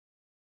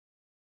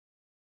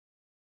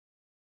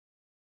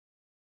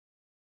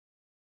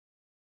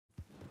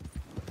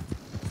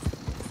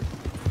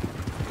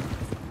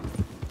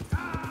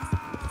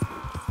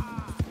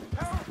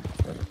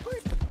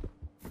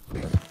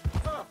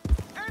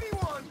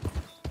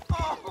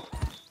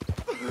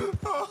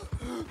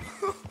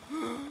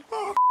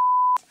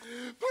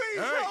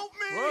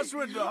us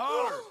with the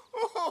heart.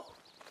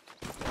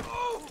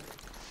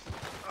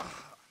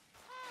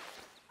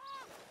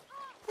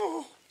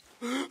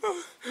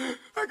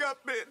 I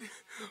got bit.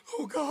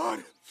 Oh,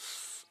 God.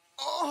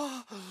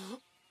 Oh,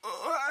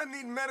 I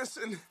need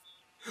medicine.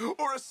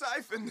 Or a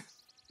siphon.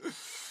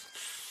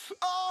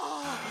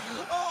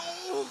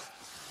 Oh!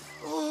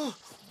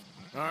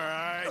 All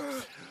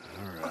right.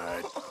 All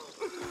right.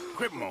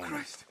 Quit moaning.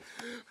 Christ.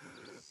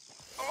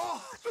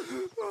 Oh,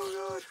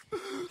 oh, God.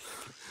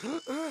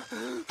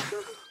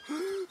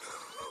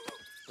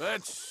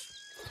 Let's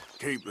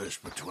keep this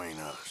between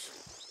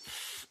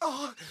us.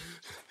 Oh,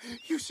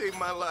 you saved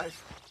my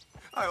life.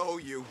 I owe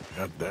you.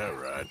 Got that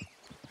right.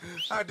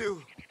 I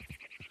do.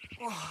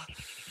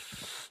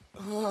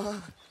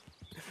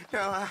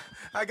 Now,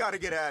 I gotta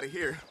get out of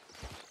here.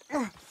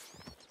 Oh,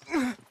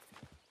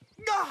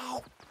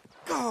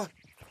 God.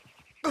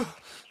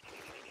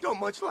 Don't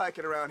much like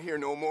it around here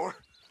no more.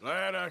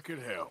 Glad I could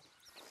help.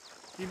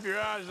 Keep your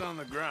eyes on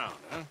the ground,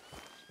 huh?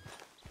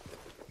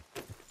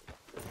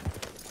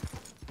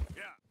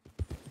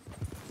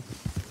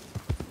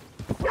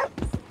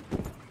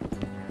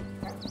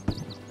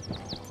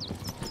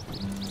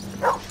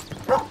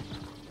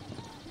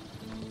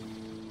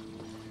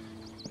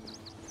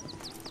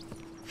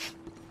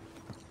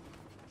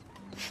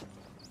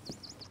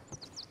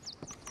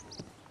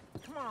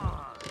 Come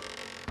on.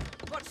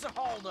 What's the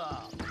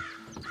holdup?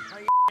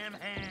 My damn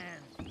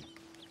hand.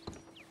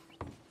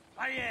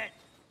 Not yet.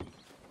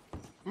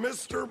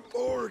 Mr.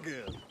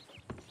 Morgan,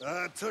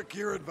 I took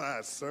your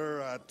advice,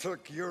 sir. I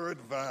took your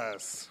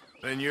advice.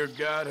 Then your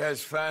god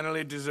has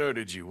finally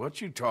deserted you. What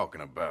you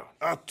talking about?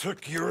 I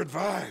took your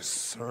advice,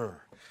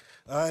 sir.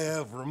 I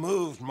have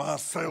removed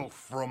myself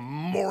from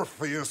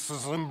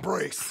Morpheus's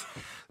embrace.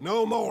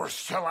 No more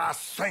shall I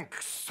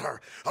sink, sir.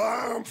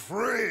 I am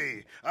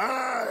free.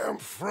 I am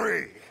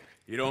free.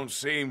 You don't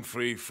seem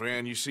free,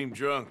 friend. You seem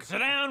drunk. Sit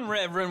down,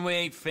 Reverend. We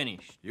ain't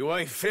finished. You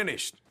ain't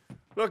finished.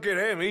 Look at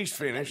him. He's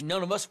finished.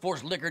 None of us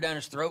forced liquor down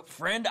his throat.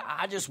 Friend,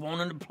 I just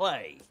want him to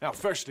play. Now,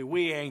 firstly,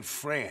 we ain't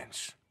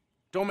friends.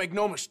 Don't make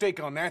no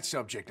mistake on that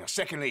subject. Now,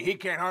 secondly, he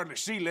can't hardly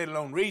see, let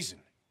alone reason.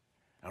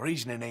 Now,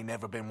 reasoning ain't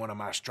never been one of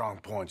my strong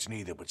points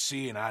neither, but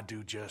seeing I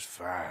do just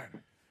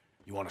fine.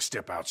 You want to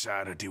step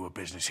outside or deal with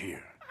business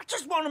here? I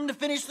just want him to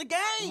finish the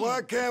game.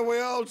 Why can't we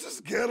all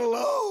just get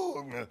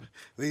along?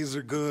 These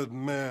are good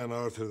men,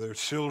 Arthur. They're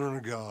children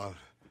of God.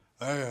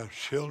 They're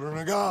children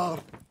of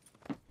God.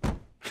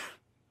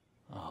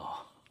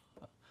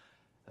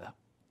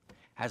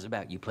 How's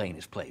about you playing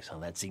his place, huh?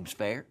 That seems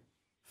fair?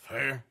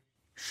 Fair?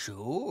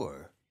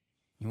 Sure.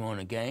 You want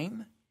a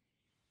game?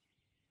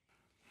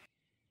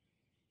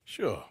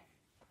 Sure.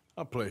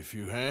 I'll play a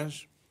few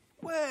hands.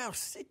 Well,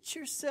 sit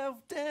yourself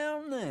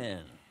down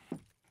then.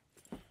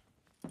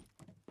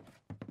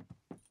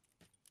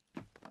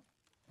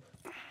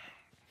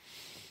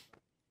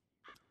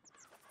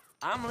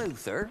 I'm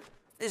Luther.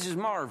 This is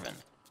Marvin.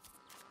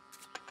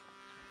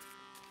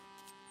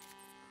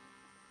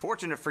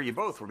 Fortunate for you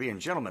both, we're being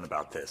gentlemen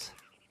about this.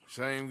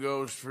 Same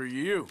goes for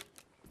you.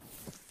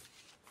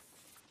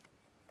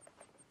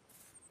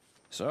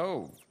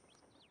 So,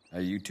 how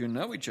you two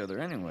know each other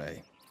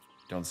anyway?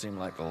 Don't seem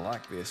like the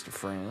likeliest of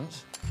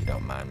friends, if you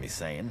don't mind me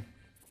saying.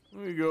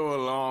 We go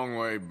a long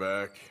way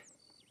back.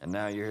 And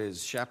now you're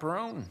his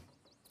chaperone?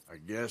 I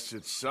guess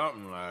it's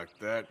something like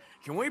that.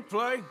 Can we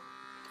play?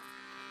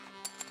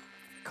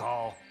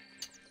 Call.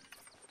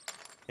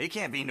 He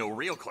can't be no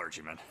real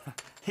clergyman.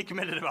 He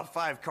committed about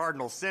 5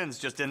 cardinal sins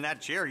just in that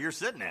chair you're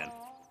sitting in.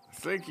 I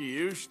think he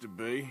used to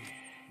be.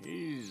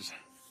 He's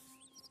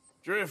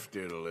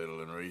drifted a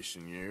little in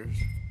recent years.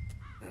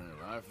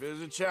 Life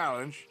is a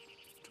challenge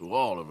to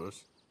all of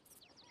us.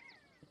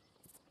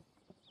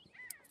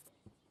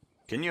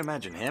 Can you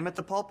imagine him at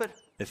the pulpit?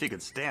 If he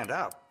could stand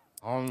up.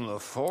 On the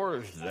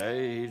 4th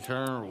day, he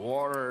turned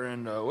water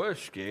into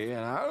whiskey,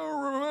 and I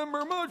don't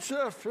remember much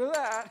after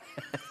that.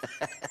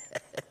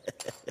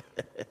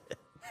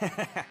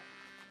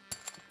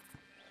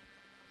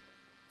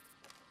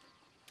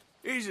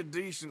 He's a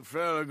decent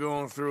fella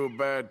going through a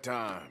bad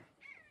time.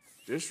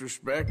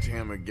 Disrespect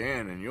him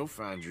again, and you'll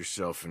find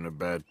yourself in a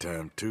bad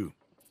time, too.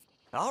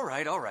 All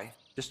right, all right.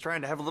 Just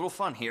trying to have a little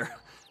fun here.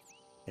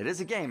 It is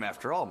a game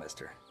after all,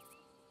 mister.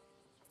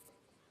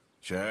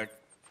 Check.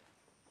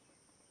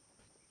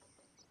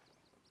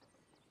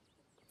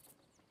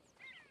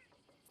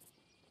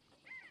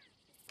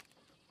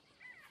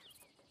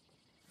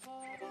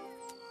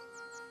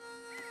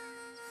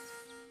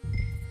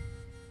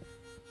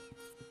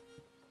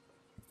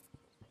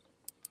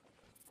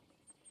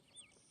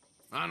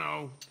 I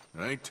know.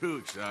 It ain't too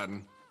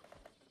exciting.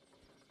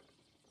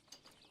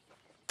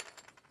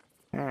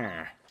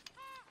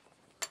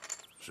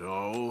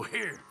 So,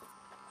 here.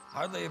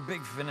 Hardly a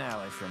big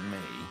finale from me.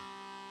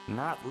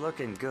 Not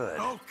looking good.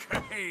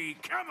 Okay,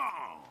 come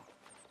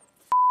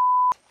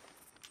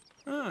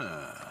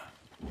on.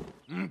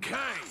 Okay.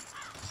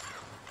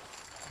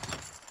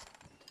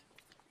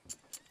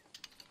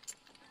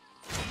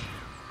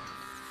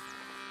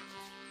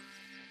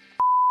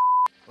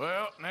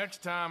 Well,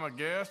 next time, I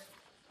guess.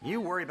 You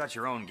worry about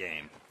your own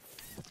game.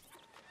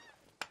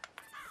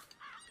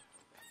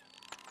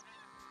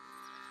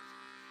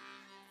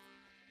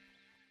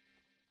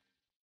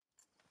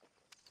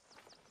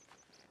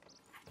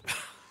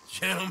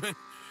 Gentlemen,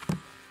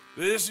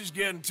 this is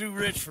getting too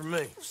rich for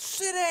me.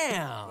 Sit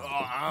down.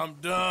 Oh, I'm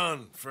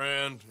done,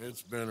 friend.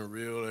 It's been a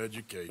real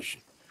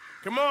education.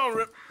 Come on,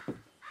 Rip.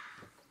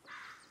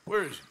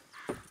 Where is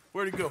he?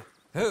 Where'd he go?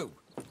 Who?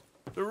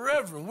 The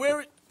Reverend.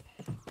 Where it?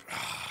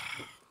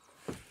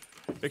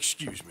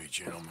 Excuse me,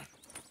 gentlemen.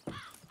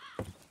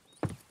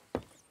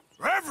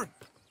 Reverend!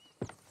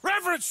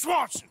 Reverend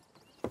Swanson!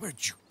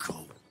 Where'd you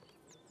go?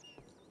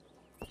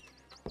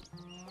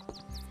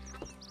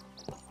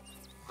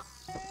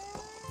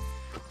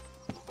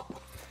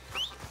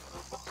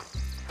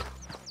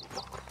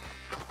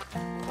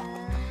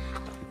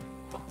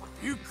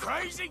 You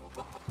crazy?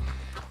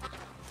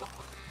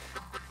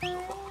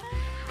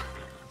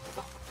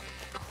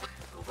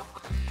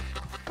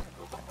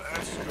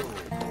 Let's go,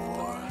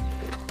 boy.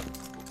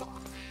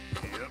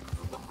 Yep.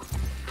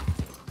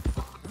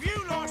 Have you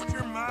lost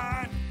your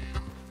mind?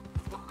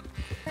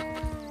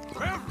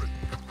 Reverend!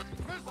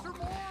 Mr.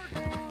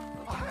 Morgan,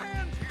 a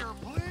hand here,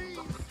 please.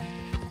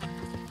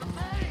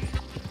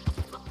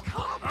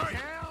 All right.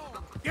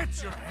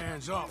 Get your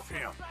hands off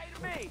him.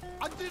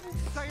 I didn't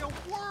say a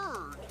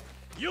word.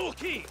 You'll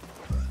keep.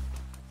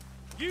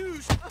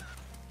 You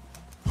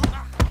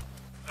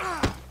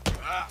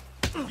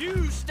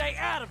Stay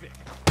out of it.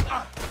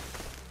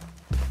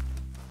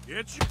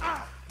 get you.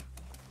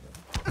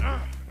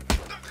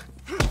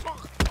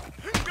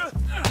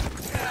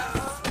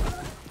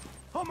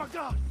 Oh my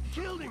God,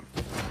 you killed him.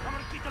 I'm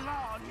gonna keep the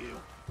law on you.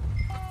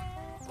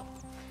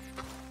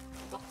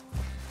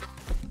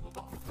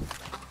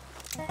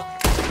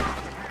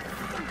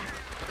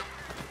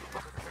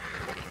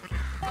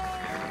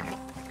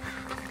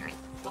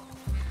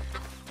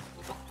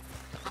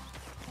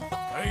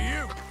 Hey,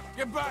 you!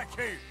 Get back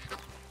here!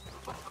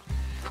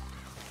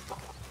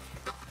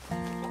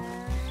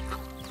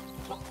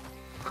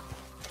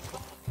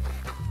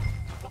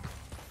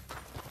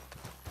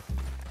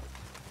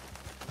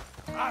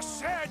 I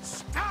said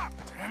stop,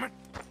 damn it!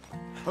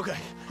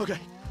 Okay.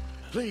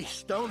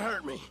 Please, don't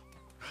hurt me.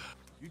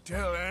 You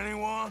tell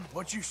anyone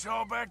what you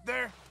saw back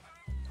there,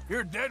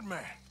 you're a dead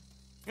man.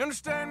 You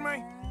understand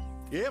me?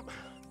 Yep.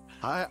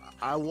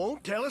 I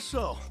won't tell a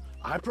soul.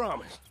 I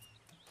promise.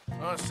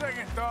 On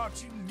second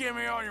thoughts, you can give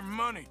me all your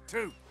money,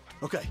 too.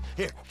 Okay,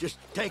 here, just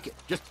take it.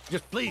 Just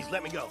please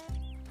let me go.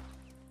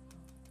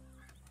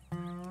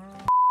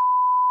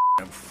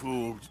 I'm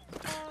fooled.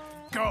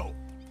 Go!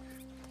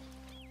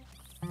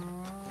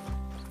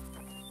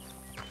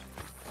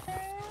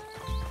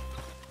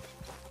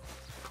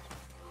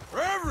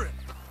 Reverend!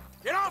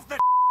 Get off the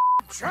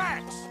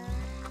tracks!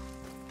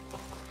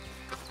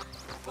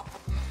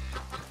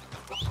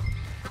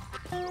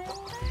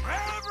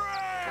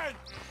 Reverend!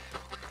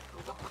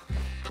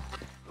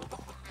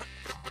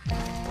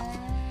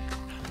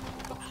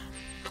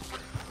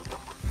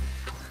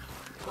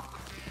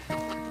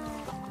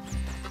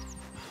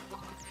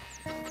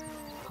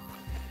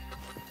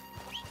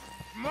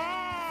 Come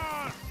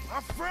on,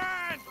 my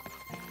friend!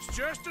 It's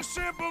just a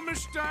simple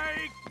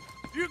mistake.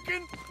 You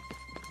can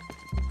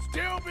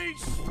still be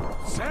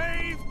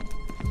saved.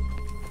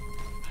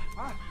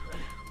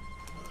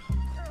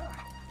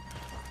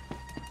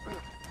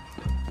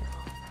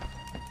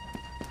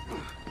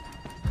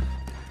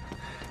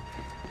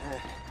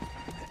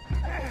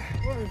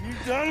 What have you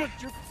done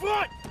with your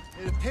foot?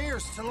 It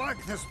appears to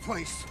like this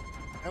place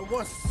and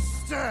wants to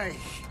stay.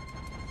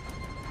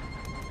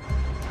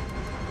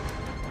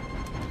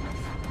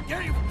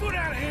 Get your foot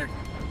out of here!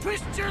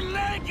 Twist your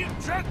leg, you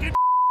drunken!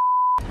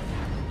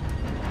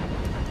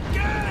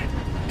 Get it!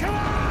 Come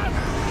on!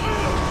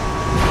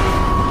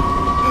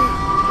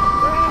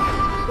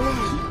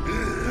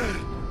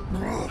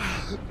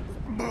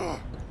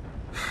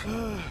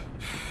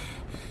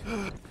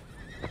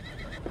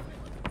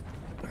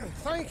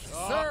 Thank you,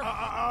 sir.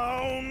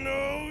 Oh,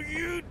 no,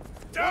 you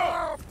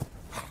don't!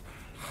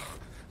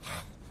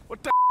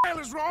 What the hell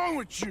is wrong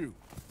with you?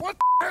 What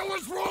the hell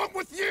is wrong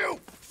with you?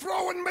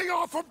 Throwing me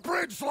off a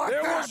bridge like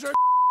There that? was a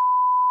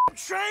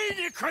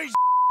train, you crazy.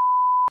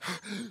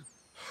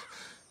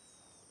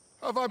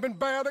 Have I been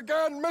bad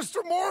again,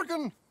 Mr.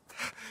 Morgan?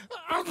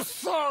 I'm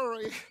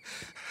sorry.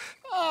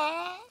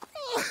 I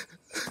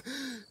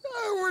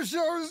wish I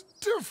was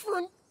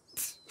different.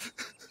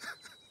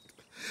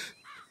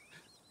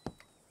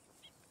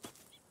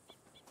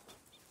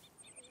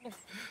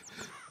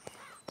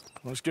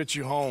 Let's get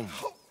you home.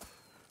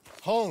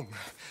 Home.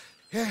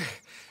 Yeah,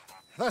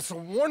 that's a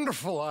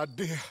wonderful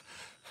idea.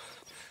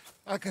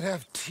 I could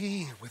have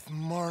tea with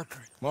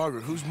Margaret.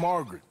 Margaret, who's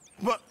Margaret?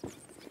 But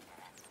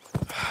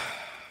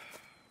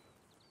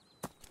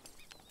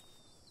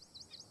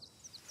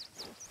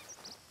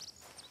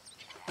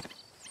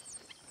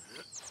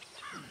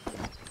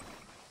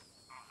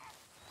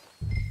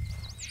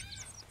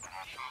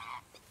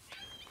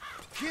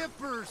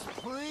Kippers,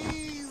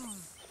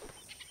 please.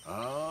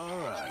 All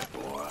right,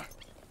 boy.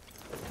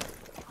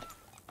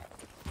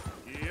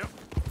 Yep.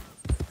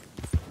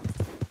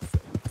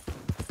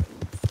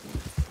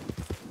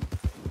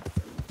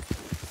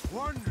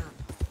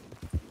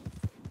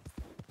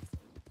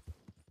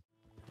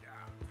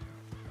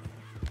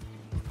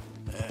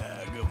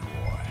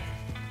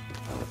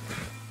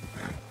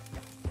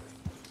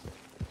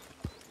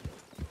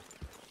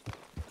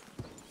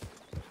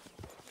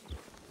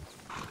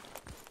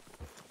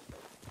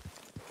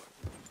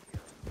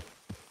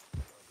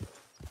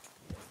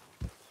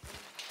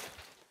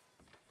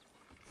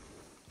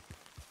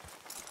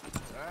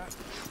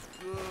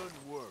 Good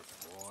work,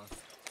 boy.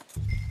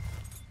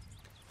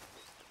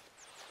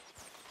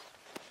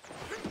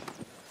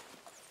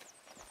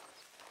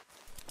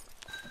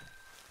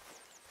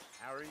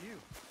 How are you?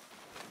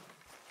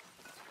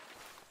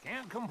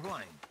 Can't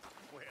complain.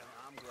 Well,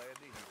 I'm glad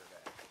to hear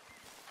that.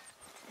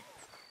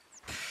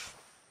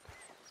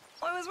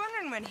 I was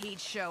wondering when he'd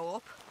show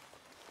up.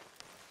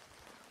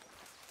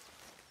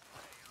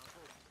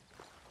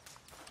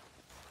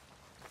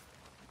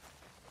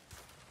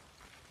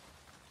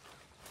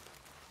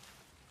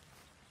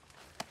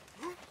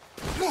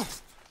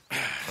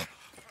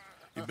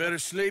 You better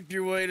sleep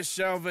your way to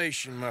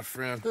salvation, my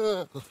friend.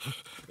 Oh,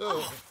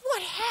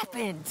 what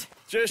happened?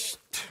 Just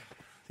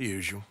the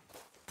usual.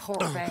 Poor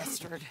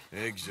bastard.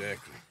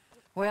 Exactly.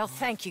 Well,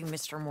 thank you,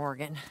 Mr.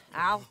 Morgan.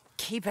 I'll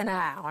keep an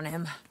eye on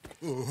him.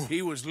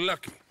 He was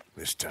lucky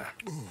this time.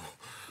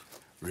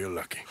 Real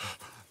lucky.